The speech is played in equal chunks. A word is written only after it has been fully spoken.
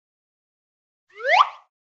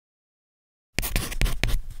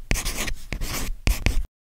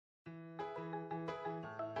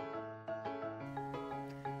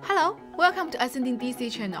Welcome to Ascending DC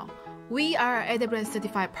channel. We are an AWS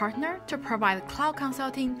certified partner to provide cloud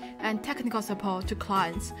consulting and technical support to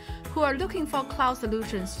clients who are looking for cloud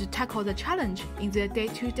solutions to tackle the challenge in their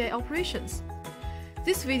day-to-day operations.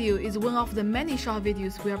 This video is one of the many short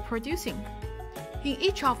videos we are producing. In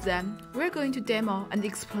each of them, we're going to demo and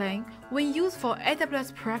explain when used for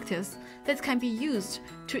AWS practice that can be used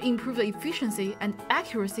to improve the efficiency and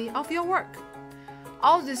accuracy of your work.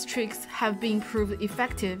 All these tricks have been proved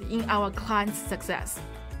effective in our clients' success.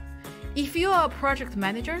 If you are a project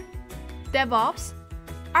manager, DevOps,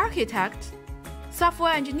 architect,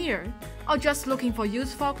 software engineer, or just looking for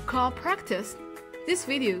useful cloud practice, this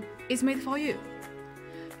video is made for you.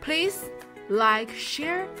 Please like,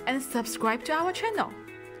 share, and subscribe to our channel.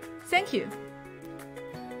 Thank you.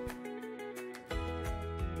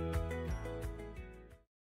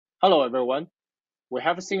 Hello, everyone. We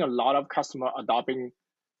have seen a lot of customers adopting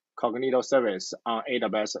Cognito service on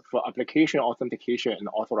AWS for application authentication and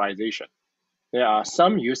authorization. There are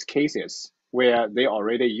some use cases where they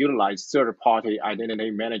already utilize third-party identity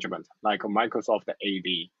management like Microsoft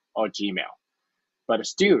AD or Gmail, but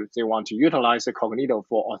still they want to utilize the Cognito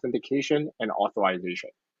for authentication and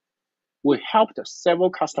authorization. We helped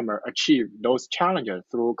several customers achieve those challenges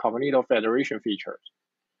through Cognito Federation features.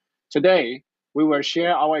 Today, we will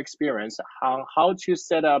share our experience on how to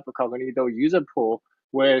set up a Cognito user pool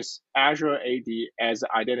with Azure AD as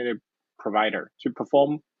identity provider to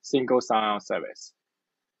perform single sign-on service.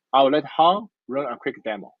 I'll let Han run a quick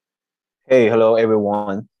demo. Hey, hello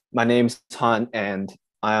everyone. My name is Han and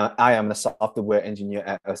I am the software engineer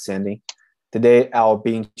at Ascending. Today, I'll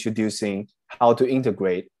be introducing how to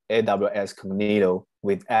integrate AWS Cognito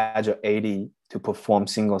with Azure AD to perform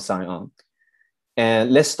single sign-on.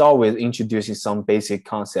 And let's start with introducing some basic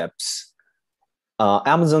concepts.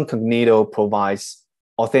 Amazon Cognito provides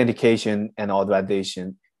authentication and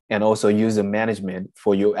authorization and also user management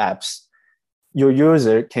for your apps. Your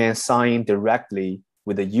user can sign in directly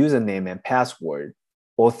with a username and password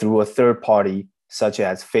or through a third party such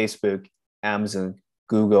as Facebook, Amazon,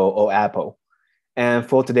 Google, or Apple. And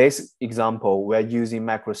for today's example, we're using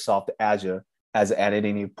Microsoft Azure as an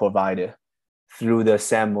identity provider through the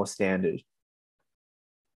SAML standard.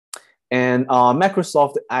 And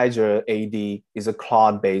Microsoft Azure AD is a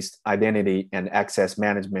cloud-based identity and access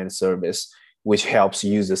management service, which helps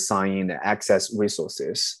users sign in and access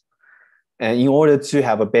resources. And in order to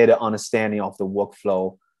have a better understanding of the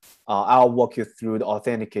workflow, I'll walk you through the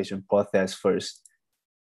authentication process first.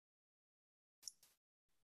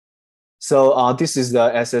 So this is the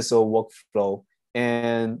Sso workflow.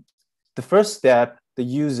 And the first step, the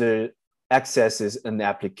user accesses an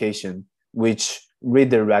application, which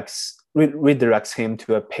redirects him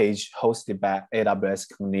to a page hosted by AWS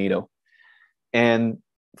Cognito. And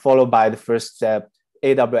followed by the first step,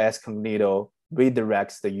 AWS Cognito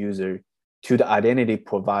redirects the user to the identity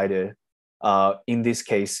provider, in this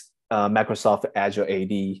case, Microsoft Azure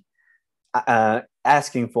AD,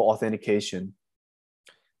 asking for authentication.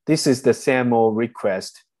 This is the SAML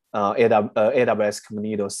request AWS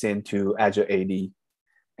Cognito sent to Azure AD.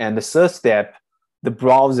 And the third step, the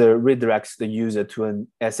browser redirects the user to an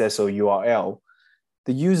SSO URL.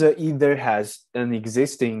 The user either has an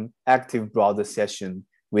existing active browser session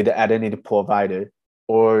with the identity provider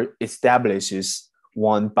or establishes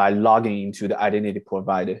one by logging into the identity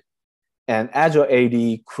provider. And Azure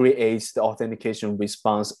AD creates the authentication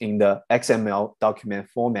response in the XML document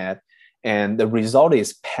format, and the result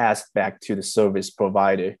is passed back to the service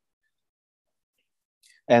provider.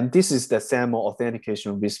 And this is the SAML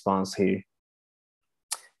authentication response here.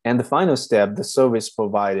 And the final step, the service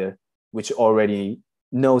provider, which already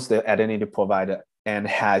knows the identity provider and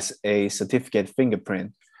has a certificate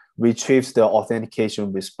fingerprint, retrieves the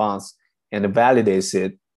authentication response and validates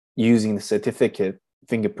it using the certificate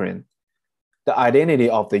fingerprint. The identity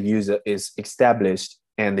of the user is established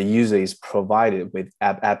and the user is provided with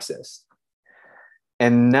app access.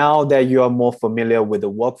 And now that you are more familiar with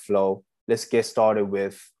the workflow, let's get started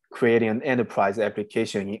with creating an enterprise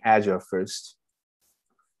application in Azure first.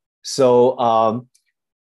 So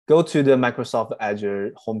go to the Microsoft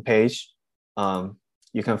Azure homepage.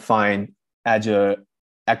 You can find Azure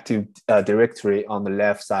Active Directory on the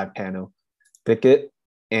left side panel. Click it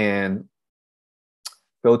and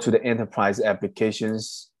go to the enterprise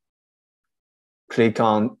applications. Click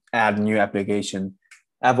on add new application.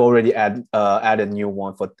 I've already added a new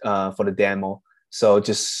one for the demo. So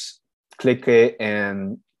just click it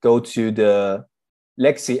and go to the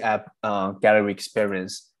legacy app gallery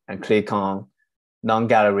experience and click on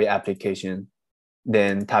non-gallery application,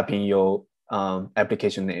 then type in your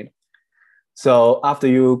application name. So after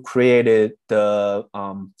you created the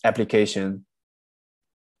application,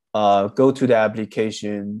 go to the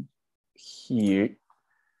application here,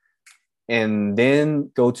 and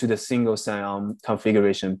then go to the single sign-on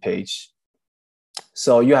configuration page.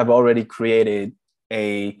 So you have already created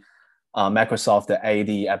a Microsoft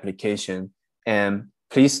AD application, and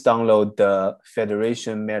please download the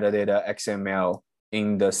Federation Metadata XML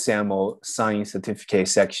in the SAML sign certificate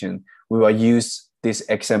section. We will use this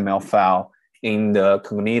XML file in the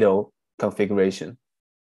Cognito configuration.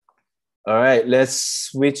 All right, let's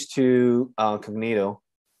switch to Cognito.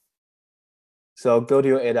 So go to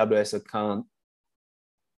your AWS account,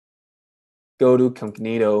 go to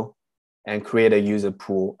Cognito, and create a user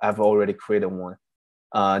pool. I've already created one.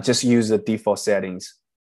 Just use the default settings.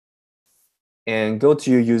 And go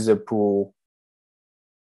to your user pool.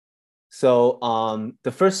 So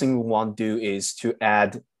the first thing we want to do is to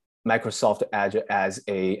add Microsoft Azure as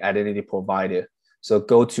a identity provider. So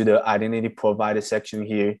go to the identity provider section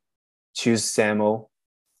here, choose SAML,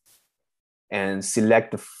 and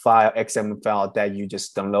select the file, XML file that you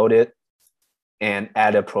just downloaded, and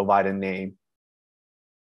add a provider name.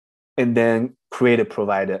 And then create a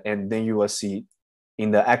provider, and then you will see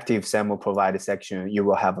in the active SAML provider section, you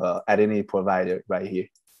will have an identity provider right here.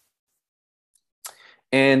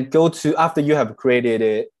 And go to, after you have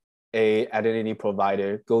created a identity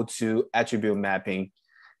provider, go to attribute mapping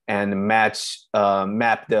and map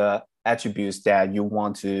the attributes that you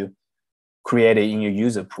want to create in your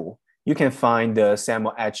user pool. You can find the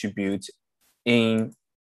SAML attribute in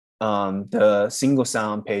the single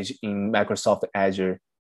sign-on page in Microsoft Azure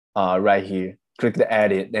right here. Click the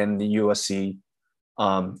edit, and you will see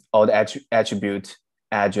all the attribute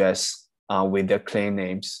address with the claim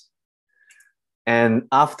names. And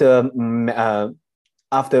after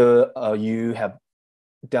you have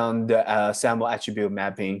done the SAML attribute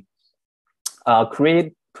mapping,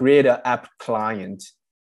 create an app client.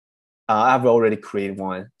 I've already created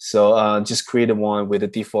one. So just create one with the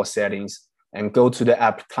default settings and go to the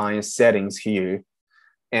app client settings here.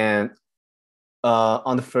 And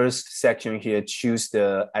on the first section here, choose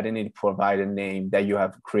the identity provider name that you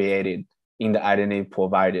have created in the identity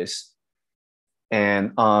providers.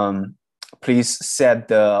 And please set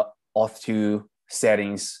the auth2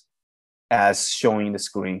 settings as shown in the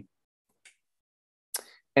screen.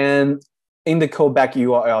 And in the callback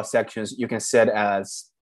URL sections, you can set as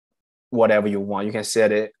whatever you want. You can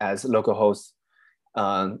set it as localhost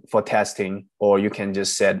for testing, or you can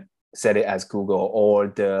just set it as Google or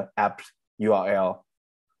the app URL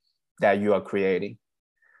that you are creating.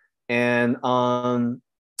 And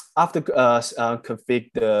after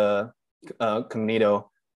config the Cognito,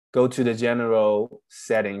 go to the general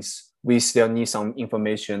settings. We still need some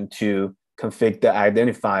information to config the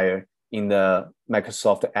identifier in the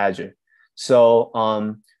Microsoft Azure. So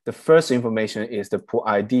the first information is the pool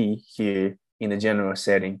ID here in the general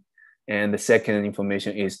setting. And the second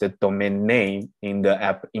information is the domain name in the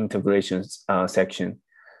app integrations section.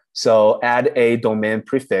 So add a domain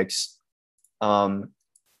prefix.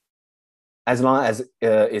 As long as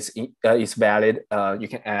it's valid, you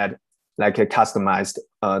can add like a customized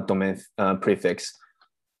domain prefix.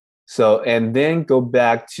 So, and then go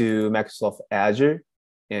back to Microsoft Azure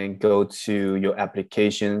and go to your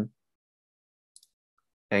application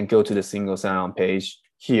and go to the single sign-on page.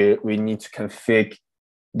 Here, we need to config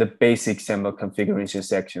the basic SAML configuration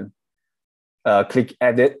section. Click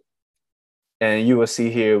edit, and you will see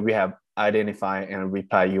here we have identifier and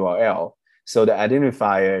reply URL. So the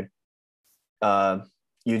identifier,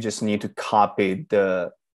 you just need to copy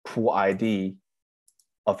the pool ID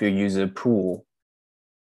of your user pool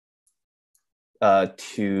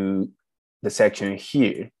to the section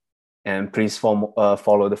here, and please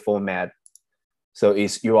follow the format. So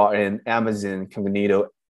you are in Amazon Cognito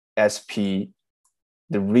SP,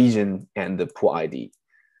 the region, and the pool ID.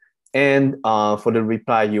 And for the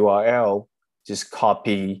reply URL, just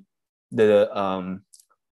copy the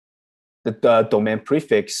domain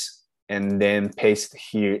prefix and then paste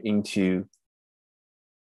here into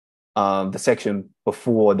the section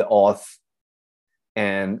before the auth.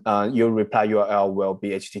 And your reply URL will be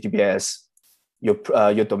HTTPS,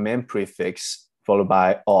 your domain prefix followed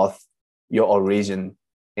by auth, your origin,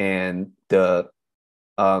 and the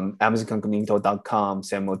AmazonCognito.com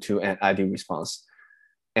SAML2 and ID response.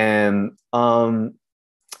 And after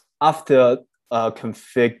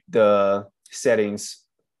config the settings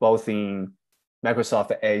both in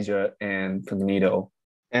Microsoft Azure and Cognito,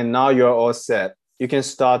 and now you're all set. You can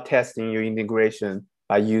start testing your integration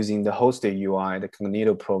by using the hosted UI that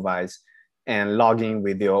Cognito provides and log in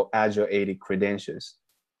with your Azure AD credentials.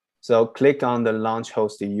 So click on the Launch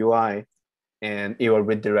Hosted UI and it will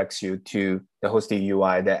redirect you to the hosting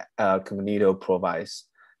UI that Cognito provides.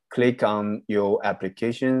 Click on your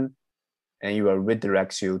application, and it will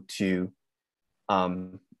redirect you to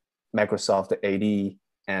Microsoft AD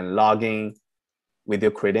and log in with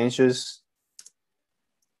your credentials.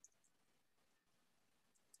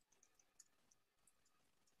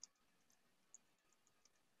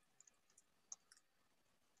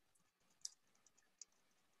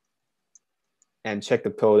 And check the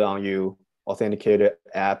code on your authenticated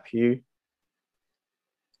app here.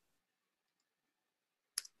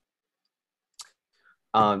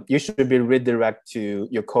 You should be redirected to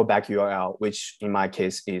your callback URL, which in my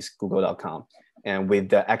case is google.com, and with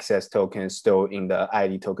the access token stored in the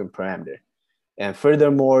ID token parameter. And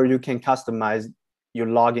furthermore, you can customize your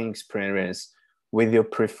login experience with your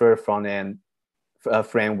preferred front-end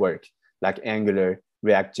framework like Angular,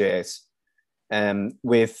 React.js, and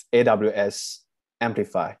with AWS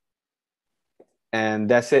Amplify. And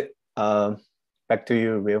that's it. Back to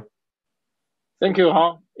you, Will. Thank you,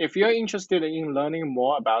 Han. If you're interested in learning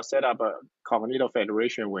more about set up a Cognito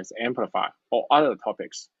Federation with Amplify or other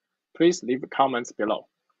topics, please leave comments below.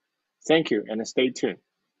 Thank you and stay tuned.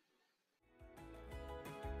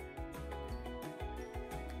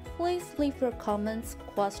 Please leave your comments,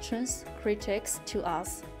 questions, critiques to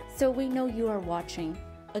us so we know you are watching.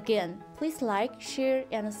 Again, please like, share,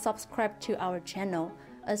 and subscribe to our channel,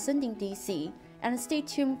 Ascending DC, and stay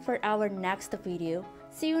tuned for our next video.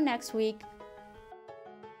 See you next week.